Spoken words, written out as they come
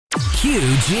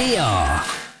QGR.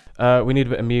 We need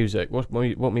a bit of music. What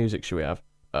music should we have?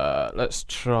 Let's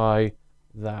try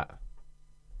that.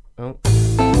 Oh.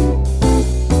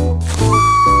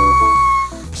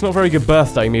 It's not very good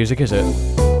birthday music, is it?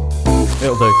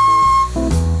 It'll do.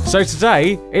 So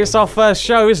today, it's our first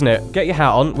show, isn't it? Get your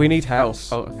hat on. We need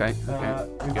hats. Oh, okay.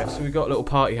 So we've got little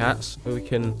party hats where we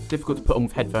can... Difficult to put on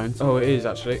with headphones. Oh, it is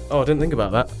actually. Oh, I didn't think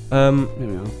about that. Here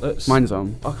we are. Mine's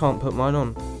on. I can't put mine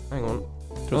on. Hang on.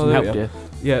 Doesn't help you.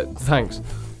 Yeah, thanks.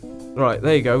 Right,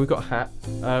 there you go. We've got a hat.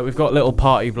 We've got little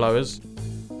party blowers.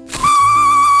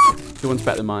 Your one's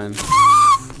better than mine.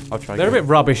 I'll try. They're a bit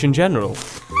rubbish in general.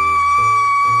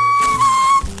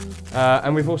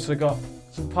 And we've also got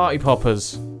some party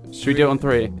poppers. Should we do it on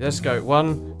 3? Let's go.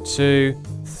 1, 2,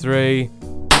 3.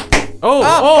 Oh,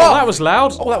 that was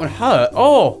loud. Oh, that one hurt.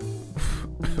 Oh.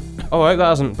 Oh, I hope that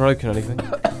hasn't broken anything.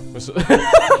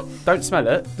 Don't smell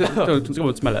it.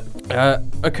 Don't smell it.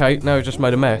 Okay, no, we just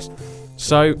made a mess.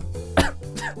 So,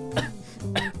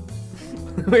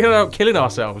 we're gonna end up killing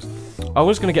ourselves. I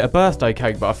was gonna get a birthday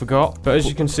cake, but I forgot. But as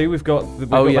you can see, we've got the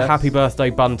happy birthday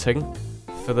bunting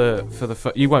for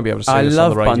the you won't be able to see this on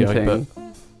the radio, bunting.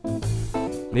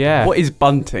 but yeah. What is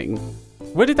bunting?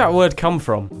 Where did that word come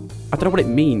from? I don't know what it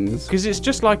means. Because it's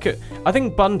just like I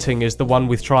think bunting is the one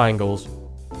with triangles.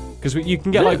 Because you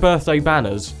can get like birthday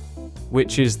banners,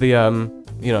 which is the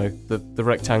you know, the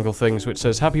rectangle things which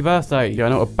says happy birthday. Yeah, I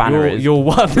know what a banner is. You're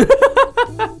one.